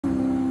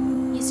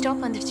என்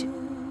stop வந்துருச்சு.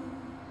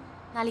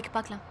 நாளைக்கு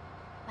பார்க்கலாம்.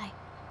 பாய்.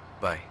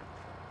 பாய்.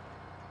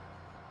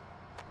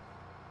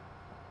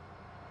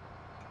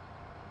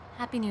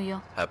 Happy new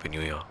year. Happy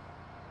new year.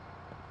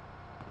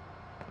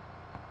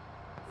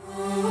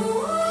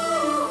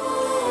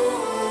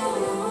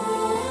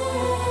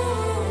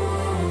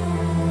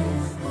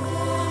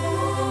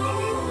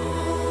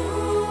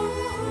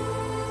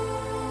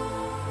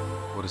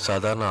 ஒரு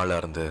சாதாரண ஆளா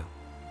இருந்து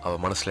அவ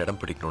மனசுல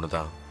இடம் பிடிக்கணும்னு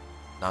தான்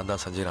நான்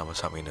தான் சஞ்சய்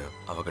ராமசாமின்னு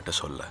அவகிட்ட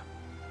சொல்ல.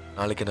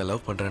 நாளைக்கு என்ன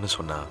லவ் பண்றேன்னு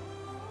சொன்னா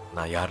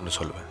நான் யாருன்னு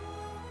சொல்லுவேன்.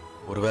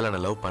 ஒருவேளை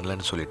நான் லவ்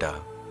பண்ணலன்னு சொல்லிட்டா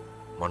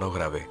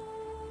மனோகராவே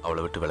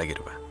அவளை விட்டு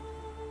விலகிடுவேன்.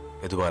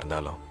 எதுவா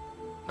இருந்தாலும்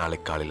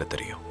நாளைக்கு காலையில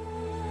தெரியும்.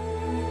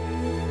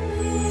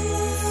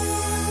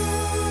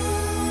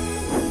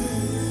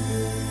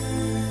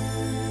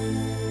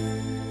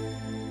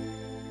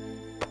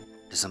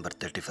 டிசம்பர்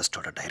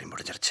 31 டைரி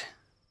முடிஞ்சிருச்சு.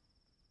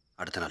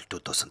 அடுத்த நாள்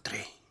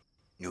 2003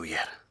 நியூ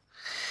இயர்.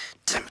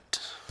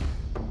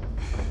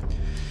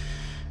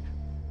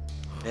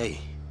 ஏய்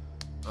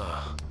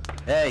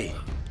ஏய்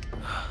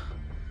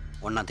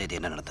 1ஆம் தேதி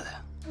என்ன நடந்தது?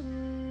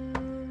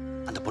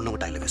 அந்த பொண்ணு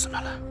கிட்ட இல்லவே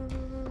சொன்னால.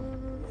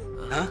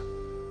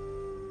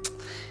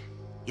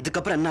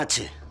 இதுக்கப்புறம்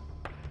என்னாச்சு?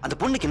 அந்த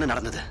பொண்ணுக்கு என்ன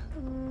நடந்தது?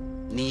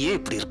 நீ ஏன்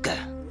இப்படி இருக்க?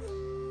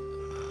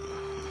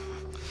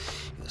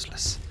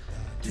 யூஸ்லெஸ்.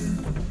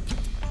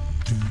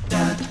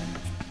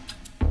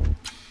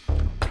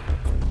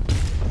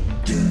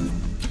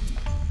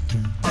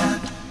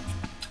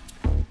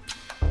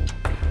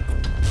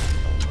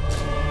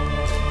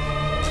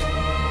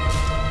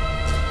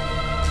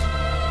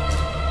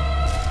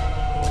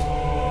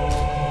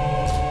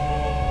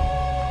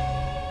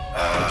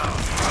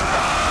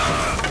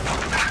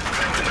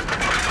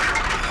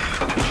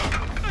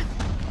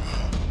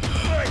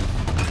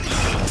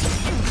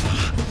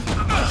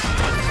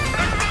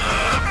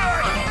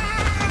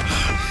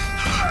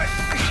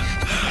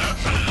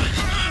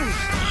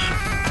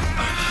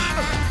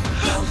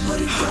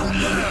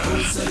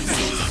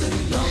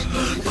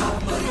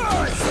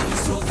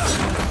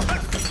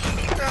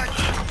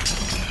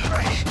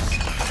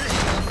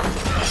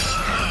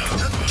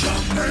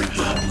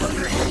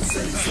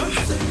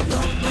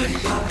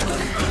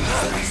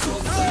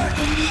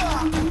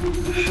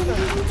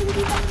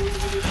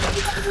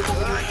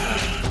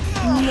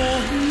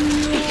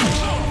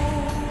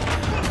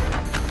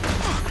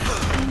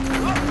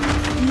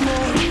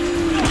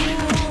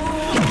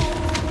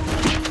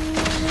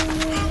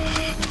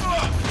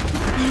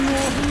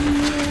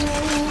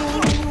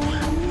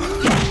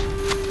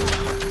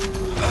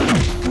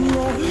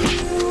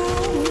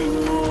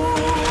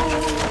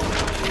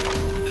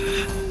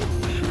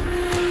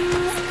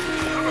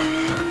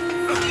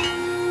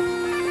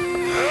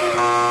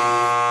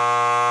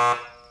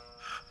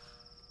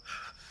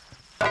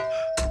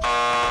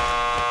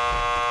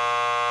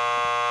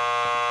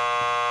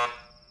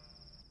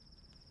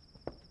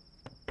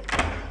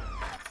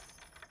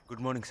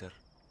 Good morning sir.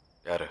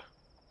 யாரு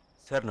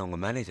சார்? நான்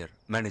உங்கள்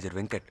manager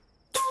Venkat.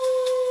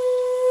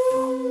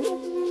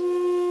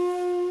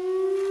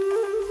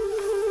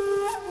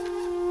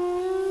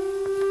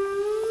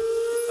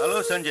 Hello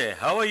Sanjay,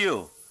 how are you?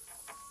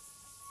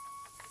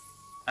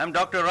 I'm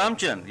Dr.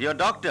 Ramchand, your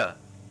doctor.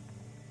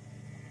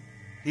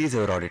 He is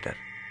our auditor.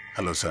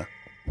 Hello sir.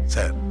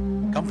 Sir,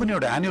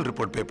 கம்பெனியோட annual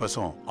report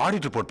பேப்பர்ஸும்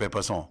audit report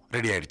பேப்பர்ஸும்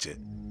ready ஆயிடுச்சு.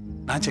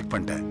 நான் செக்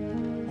பண்ணிட்டேன்.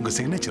 உங்க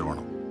சிக்னேச்சர்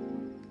வேணும்.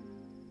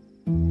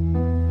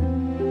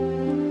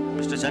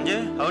 Mr. Sanjay,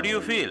 how do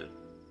you feel?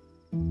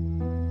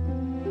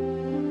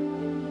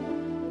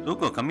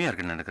 தூக்கம் கம்மியா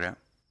இருக்குன்னு நினைக்கிறேன்.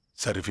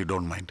 Sir, if you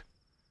don't mind,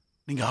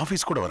 நீங்க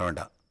ஆபீஸ் கூட வர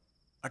வேண்டாம்.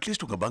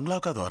 அட்லீஸ்ட் உங்க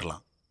பங்களாவுக்கு அது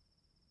வரலாம்.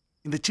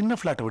 இந்த சின்ன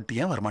பிளாட்டை விட்டு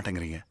ஏன்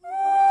வரமாட்டேங்கிறீங்க?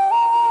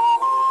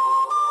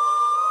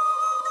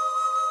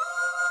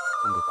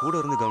 உங்க கூட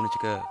இருந்து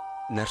கவனிச்சுக்க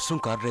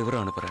நர்ஸும் கார்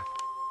டிரைவரும் அனுப்புறேன்.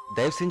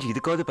 தயவு செஞ்சு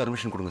இதுக்காவது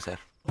பர்மிஷன் கொடுங்க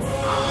சார்.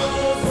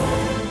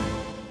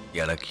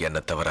 எனக்கு என்ன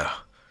தவிர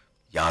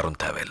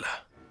யாரும் தேவையில்லை.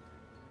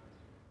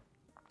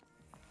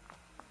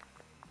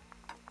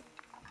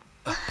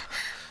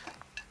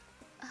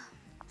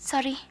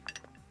 Sorry.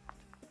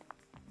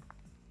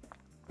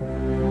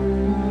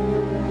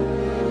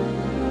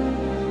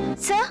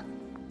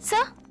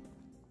 Sir?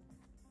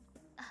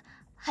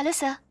 Hello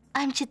sir,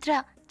 I am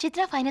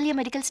Chitra final year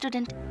medical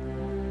student.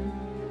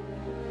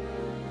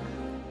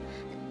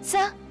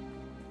 Sir,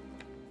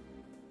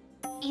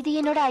 இது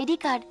என்னோட ஐடி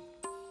கார்டு.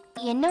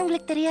 என்ன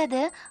உங்களுக்கு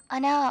தெரியாது,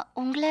 ஆனா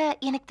உங்களை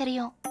எனக்கு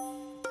தெரியும்.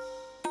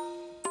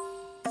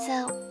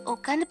 சார்,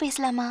 உட்காந்து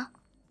பேசலாமா?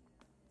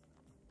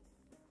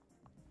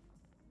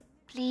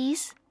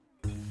 ப்ளீஸ்.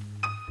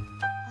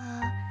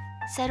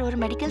 சார், ஒரு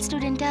மெடிக்கல்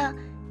ஸ்டூடெண்டா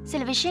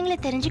சில விஷயங்களை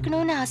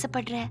தெரிஞ்சுக்கணும்னு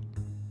ஆசைப்படுறேன்.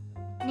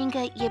 நீங்க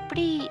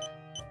எப்படி?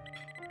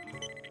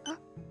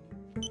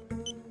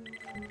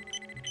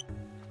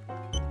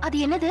 அது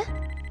என்னது?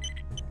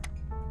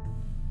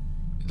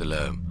 இதுல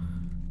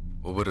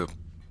ஒவ்வொரு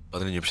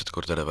 15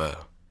 நிமிஷத்துக்கு ஒரு தடவை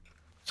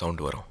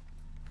சவுண்ட் வரும்.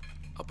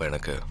 அப்போ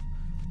எனக்கு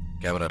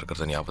கேமரா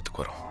இருக்கிறது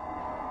ஞாபகத்துக்கு வரும்.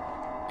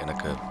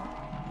 எனக்கு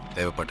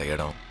தேவைப்பட்ட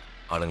இடம்,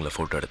 ஆளுங்களை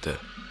ஃபோட்டோ எடுத்து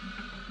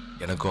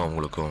எனக்கும்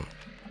அவங்களுக்கும்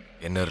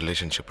என்ன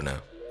ரிலேஷன்ஷிப்னு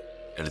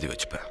எழுதி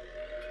வச்சுப்பேன்.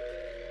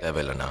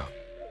 தேவையில்லைன்னா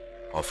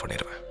ஆஃப்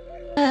பண்ணிடுவேன்.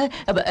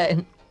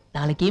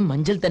 நாளைக்கு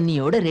மஞ்சள்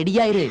தண்ணியோட ரெடி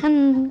ஆயிரு.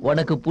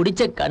 உனக்கு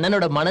பிடிச்ச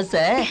கண்ணனோட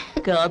மனச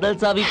காதல்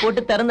சாவி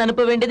போட்டு திறந்து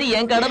அனுப்ப வேண்டியது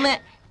என் கடமை.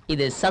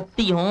 இது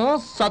சத்தியம்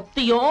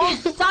சத்தியம்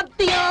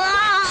சத்தியம்.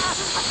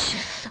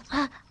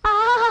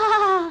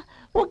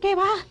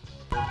 ஓகேவா?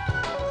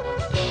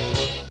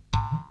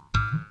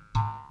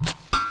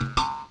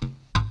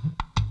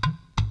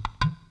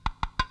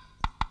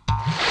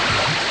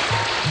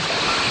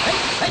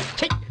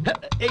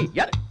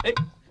 யார்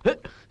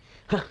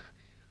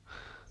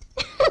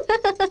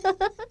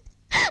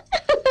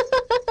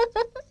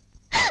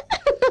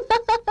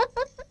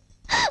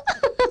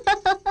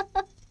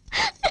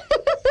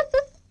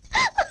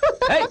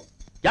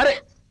யாரு?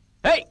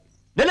 ஏய்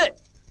நில்லு,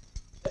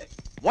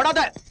 ஓடாத,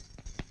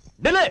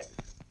 நில்லு.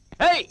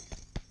 ஏய்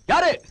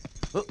யாரு?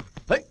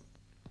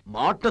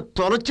 மாட்ட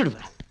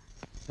தொலைச்சிடுவேன்.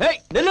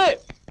 ஏய் நில்லு.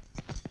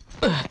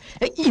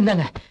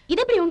 இந்தாங்க.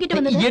 இது எப்படி உன்கிட்ட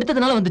வந்தது?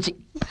 எடுத்ததுனால வந்துச்சு.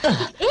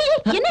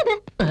 என்னது?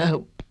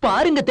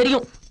 பாருங்க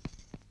தெரியும்.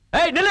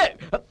 ஏய் நில்லு.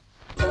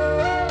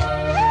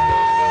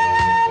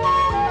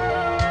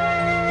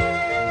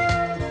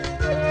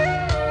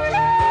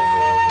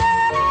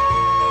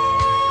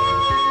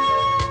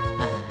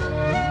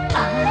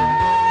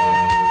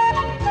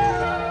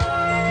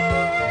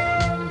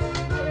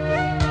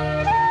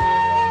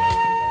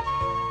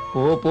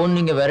 போன்னு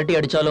நீங்க விரட்டி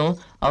அடிச்சாலும்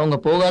அவங்க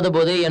போகாத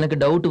போதே எனக்கு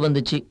டவுட்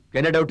வந்துச்சு.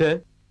 என்ன டவுட்?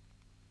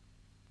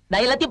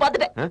 நான் எல்லாத்தையும்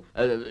பார்த்துட்டேன்.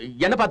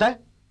 என்ன பார்த்த?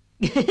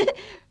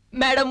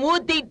 மேடம்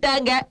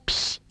ஊத்திட்டாங்க,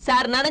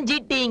 சார்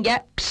நனைஞ்சிட்டீங்க,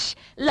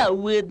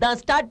 லவ் தான்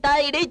ஸ்டார்ட்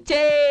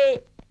ஆயிடுச்சே.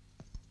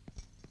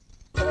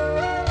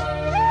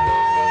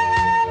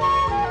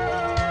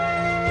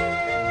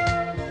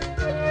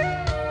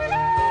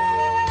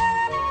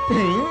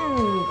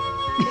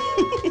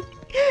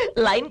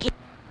 லைன்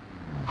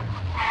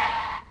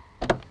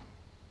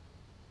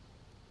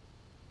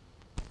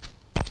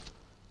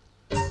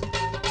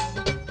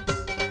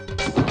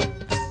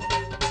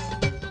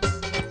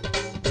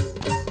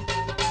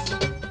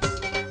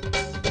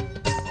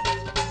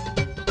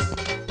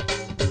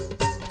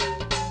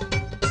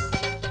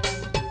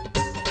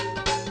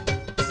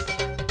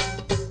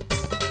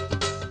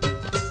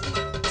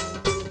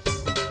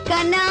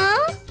கண்ணா.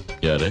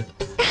 யாரு?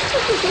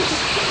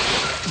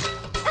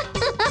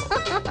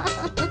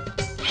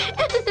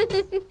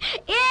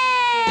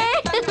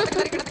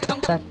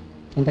 சார்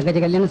என்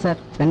தங்கச்சி கல்யாணம் சார்.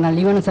 2 நாள்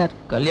லீவ் வேணும் சார்.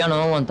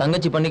 கல்யாணம் உன்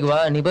தங்கச்சி பண்ணிக்குவா,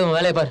 நீ போய் உன்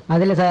வேலையை பார்.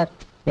 அதில் சார்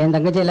என்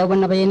தங்கச்சி லவ்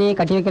பண்ண பையனே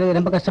கட்டி வைக்கிறது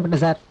ரொம்ப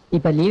கஷ்டப்பட்டேன் சார்.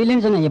 இப்போ லீவ்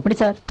இல்லைன்னு சொன்னேன், எப்படி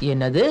சார்?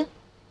 என்னது?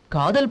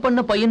 காதல் பண்ண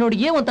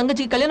பையனோடயே உன்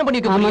தங்கச்சிக்கு கல்யாணம் பண்ணி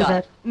வைக்க ஆமா போறியா?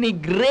 சார். நீ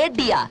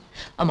கிரேட்டியா?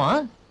 ஆமா,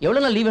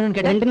 எவ்வளவு நாள் லீவ் வேணும்னு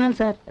கேட்டேன். 2 நாள்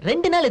சார்.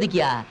 2 நாள்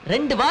எதுக்கியா?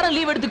 2 வாரம்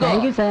லீவ் எடுத்துக்கோ.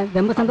 தேங்க்யூ சார்,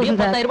 ரொம்ப சந்தோஷம்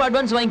சார். 10,000 ரூபாய்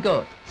அட்வான்ஸ் வாங்கிக்கோ.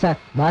 Sir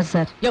pass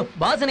sir. யோ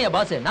பாஸ்னியா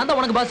பாஸ்? நான் தான்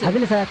உனக்கு பாஸ்.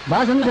 அதில் சார்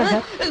பாஸ் வந்து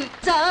சார்.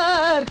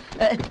 சார்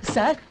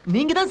சார்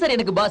நீங்க தான் சார்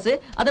எனக்கு பாஸ்.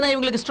 அத நான்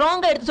இவங்களுக்கு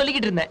ஸ்ட்ராங்கா எடுத்து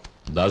சொல்லிக்கிட்டு இருந்தேன்.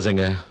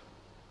 தாசங்க.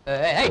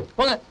 ஏய்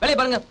போங்க, வேலைய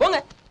பாருங்க போங்க.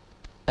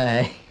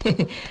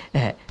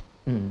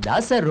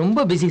 தாஸ் சார்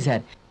ரொம்ப பிஸி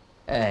சார்.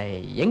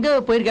 எங்க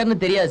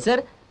போயிருக்காருன்னு தெரியாது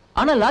சார்.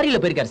 ஆனா லாரியில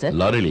போயிருக்காரு சார்.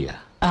 லாரிலியா?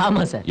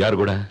 ஆமா சார்.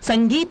 யார் கூட?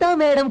 சங்கீதா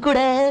மேடம் கூட.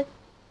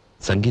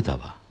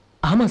 சங்கீதாவா?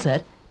 ஆமா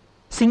சார்,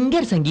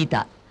 சிங்கர்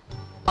சங்கீதா.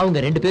 அவங்க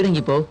 2 பேரும்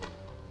இப்போ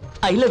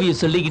ஐ லவ் யூ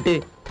சொல்லிக்கிட்டு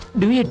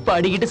டுயட்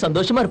பாடிக்கிட்டு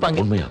சந்தோஷமா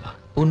இருப்பாங்க. உண்மையாவா?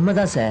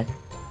 உண்மைதான் சார்.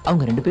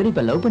 அவங்க 2 பேரும்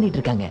இப்ப லவ் பண்ணிட்டு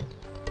இருக்காங்க.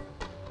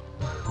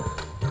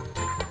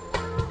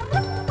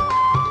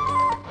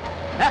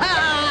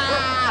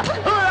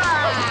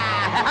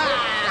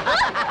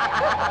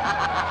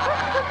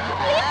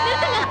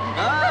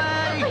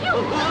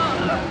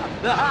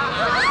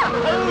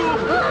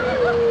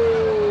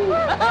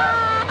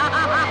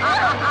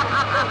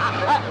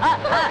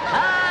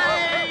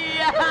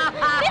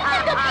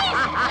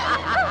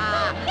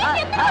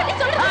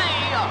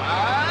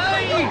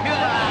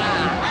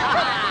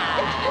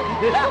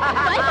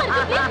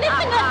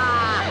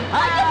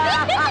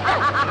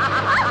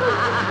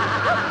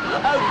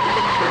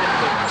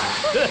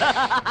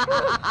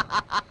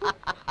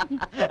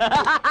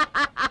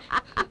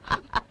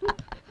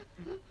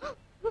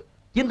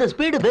 இந்த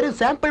ஸ்பீடு வெறும்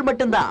சாம்பிள்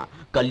மட்டும்தான்.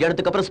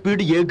 கல்யாணத்துக்கு அப்புறம்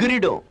ஸ்பீடு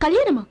எகிரிடும்.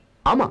 கல்யாணமா?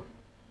 ஆமா,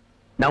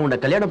 நான் உன்னை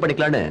கல்யாணம்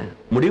பண்ணிக்கலான்னு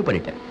முடிவு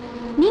பண்ணிட்டேன்.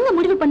 நீங்க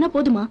முடிவு பண்ணா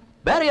போதுமா?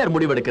 வேற யார்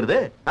முடிவு எடுக்கிறது?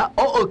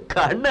 ஓ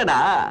கண்ணனா?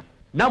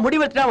 நான்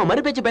முடிவு எடுத்துட்டு அவன்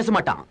மறு பேச்சு பேச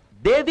மாட்டான்.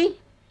 தேவி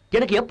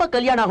எனக்கு எப்ப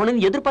கல்யாணம்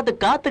ஆகணும்னு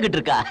எதிர்பார்த்து காத்துக்கிட்டு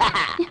இருக்கா.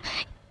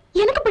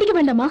 எனக்கு பிடிக்க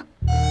வேண்டாமா?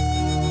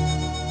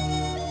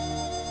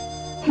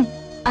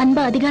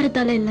 அன்பா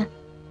அதிகாரத்தால இல்ல,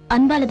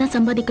 அன்பால தான்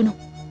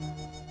சம்பாதிக்கணும்.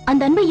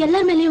 அந்த அன்பு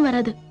எல்லார் மேலயும்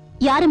வராது.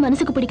 யாரு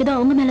மனசுக்கு பிடிக்குதோ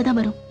அவங்க மேலதான்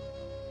வரும்.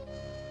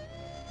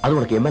 அது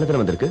உனக்கு என் மேலதான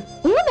வந்திருக்கு?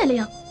 உங்க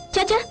மேலயா?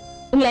 சாச்சா,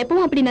 உங்களை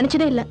எப்பவும் அப்படி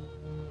நினைச்சதே இல்ல.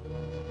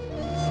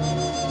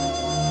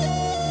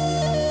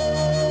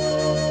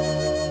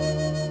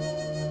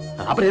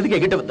 அப்புறம் எதுக்கு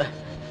என்கிட்ட வந்த?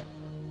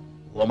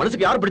 உன்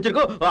மனசுக்கு யார்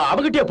பிடிச்சிருக்கோ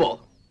அவங்கிட்டே போ.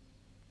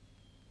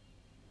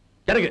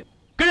 இறங்கு,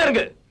 கீழே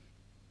இறங்கு.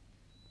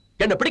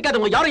 என்ன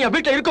பிடிக்காதவங்க யாரும் என்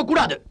வீட்டுல இருக்க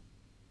கூடாது.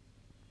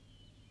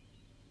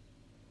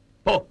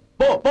 போ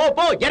போ போ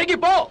போ, இறங்கி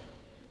போ.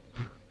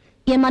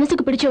 என்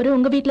மனசுக்கு பிடிச்சவரு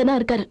உங்க வீட்டுல தான்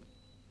இருக்காரு.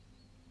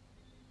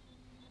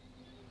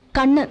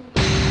 கண்ணு,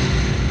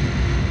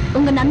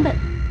 உங்க நண்பர்.